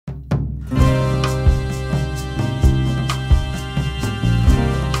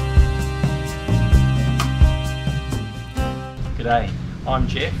G'day, I'm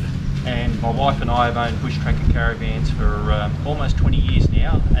Jeff, and my wife and I have owned bush tracker caravans for almost 20 years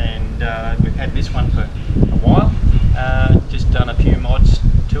now, and we've had this one for a while. Just done a few mods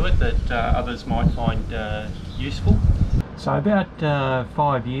to it that others might find useful. So about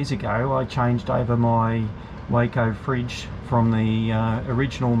 5 years ago I changed over my Waco fridge from the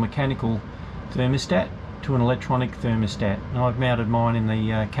original mechanical thermostat to an electronic thermostat, and I've mounted mine in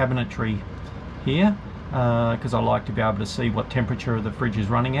the cabinetry here because I like to be able to see what temperature the fridge is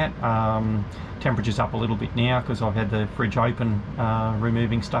running at. Temperature's up a little bit now because I've had the fridge open,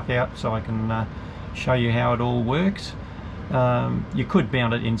 removing stuff out, so I can show you how it all works. You could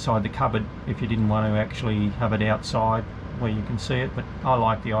mount it inside the cupboard if you didn't want to actually have it outside where you can see it, but I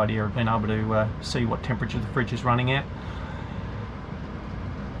like the idea of being able to see what temperature the fridge is running at.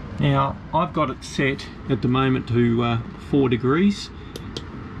 Now I've got it set at the moment to 4 degrees,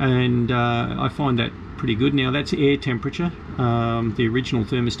 and I find that pretty good. Now that's air temperature. The original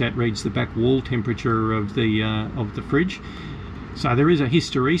thermostat reads the back wall temperature of the fridge. So there is a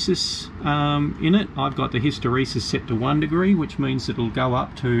hysteresis in it. I've got the hysteresis set to 1 degree, which means it'll go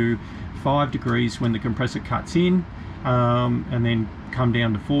up to 5 degrees when the compressor cuts in, and then come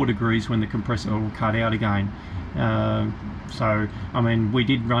down to 4 degrees when the compressor will cut out again. So I mean, we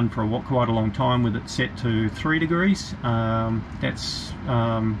did run for quite a long time with it set to 3 degrees. That's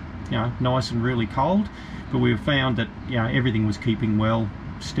you know, nice and really cold, but we've found that, you know, everything was keeping well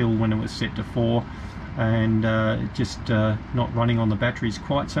still when it was set to 4, and just not running on the batteries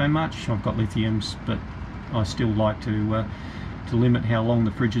quite so much. I've got lithiums, but I still like to limit how long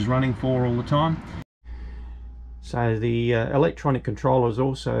the fridge is running for all the time. So the electronic controller's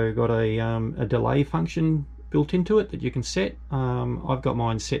also got a delay function built into it that you can set. I've got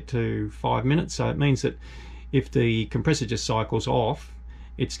mine set to 5 minutes, so it means that if the compressor just cycles off,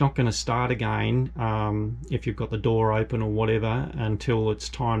 it's not going to start again if you've got the door open or whatever until it's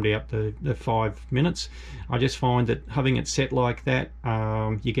timed out the 5 minutes. I just find that having it set like that,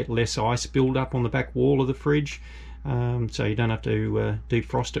 you get less ice build up on the back wall of the fridge, so you don't have to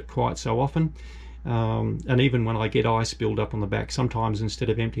defrost it quite so often. And even when I get ice build up on the back, sometimes instead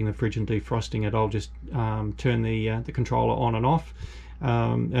of emptying the fridge and defrosting it, I'll just turn the controller on and off,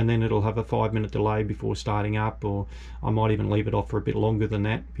 and then it'll have a 5-minute delay before starting up, or I might even leave it off for a bit longer than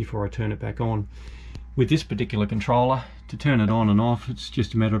that before I turn it back on. With this particular controller, to turn it on and off, it's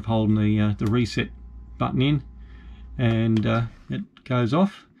just a matter of holding the reset button in, and it goes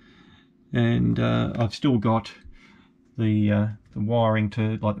off. And I've still got the wiring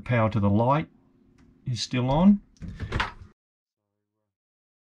to, like, the power to the light is still on.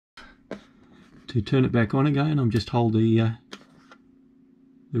 To turn it back on again, I'm just hold the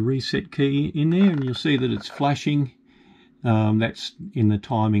reset key in there, and you'll see that it's flashing. That's in the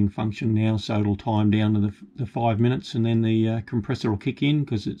timing function now, so it'll time down to the 5 minutes, and then the compressor will kick in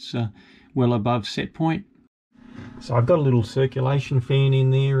because it's well above set point. So I've got a little circulation fan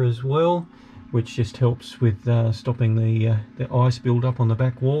in there as well, which just helps with stopping the ice build up on the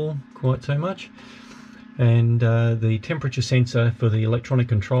back wall quite so much. And the temperature sensor for the electronic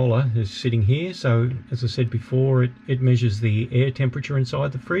controller is sitting here. So as I said before, it measures the air temperature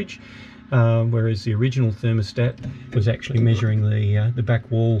inside the fridge, whereas the original thermostat was actually measuring the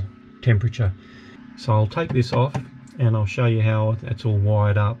back wall temperature. So I'll take this off and I'll show you how that's all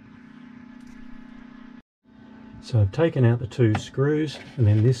wired up. So I've taken out the 2 screws, and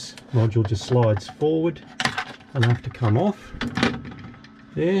then this module just slides forward enough to come off.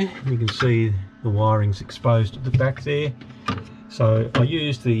 There, you can see the wiring's exposed at the back there. So I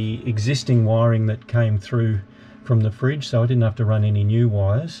used the existing wiring that came through from the fridge, so I didn't have to run any new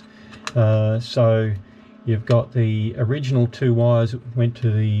wires. So you've got the original 2 wires that went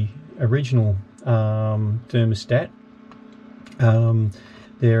to the original thermostat.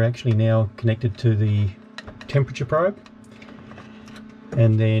 They're actually now connected to the temperature probe,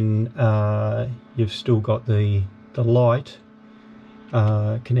 and then you've still got the light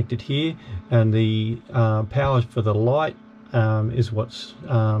connected here, and the power for the light is what's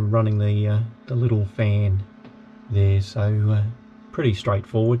running the little fan there. So pretty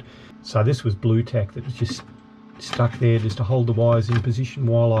straightforward. So this was blue tack that was just stuck there just to hold the wires in position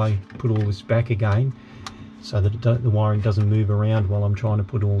while I put all this back again, so that the wiring doesn't move around while I'm trying to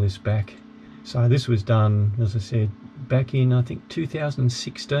put all this back. So this was done, as I said, back in I think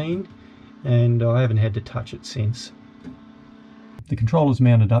 2016, and I haven't had to touch it since. The controller's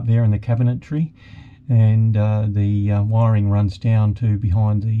mounted up there in the cabinetry, and the wiring runs down to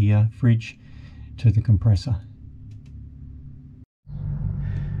behind the fridge to the compressor.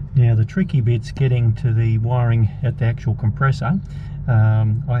 Now the tricky bit's getting to the wiring at the actual compressor.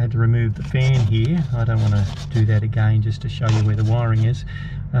 I had to remove the fan here. I don't want to do that again, just to show you where the wiring is.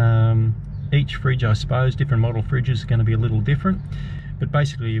 Each fridge, I suppose, different model fridges is going to be a little different, but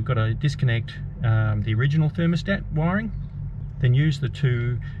basically you've got to disconnect the original thermostat wiring, then use the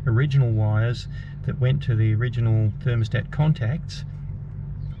two original wires that went to the original thermostat contacts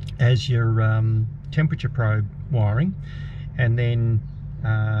as your temperature probe wiring, and then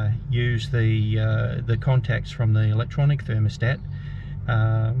use the contacts from the electronic thermostat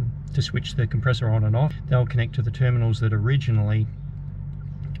to switch the compressor on and off. They'll connect to the terminals that originally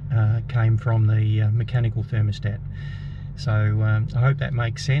came from the mechanical thermostat. So I hope that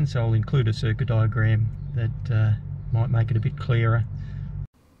makes sense. I'll include a circuit diagram that might make it a bit clearer.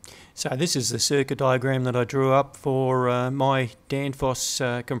 So this is the circuit diagram that I drew up for my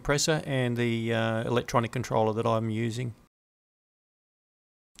Danfoss compressor and the electronic controller that I'm using.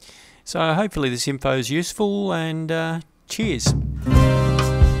 So hopefully this info is useful, and cheers.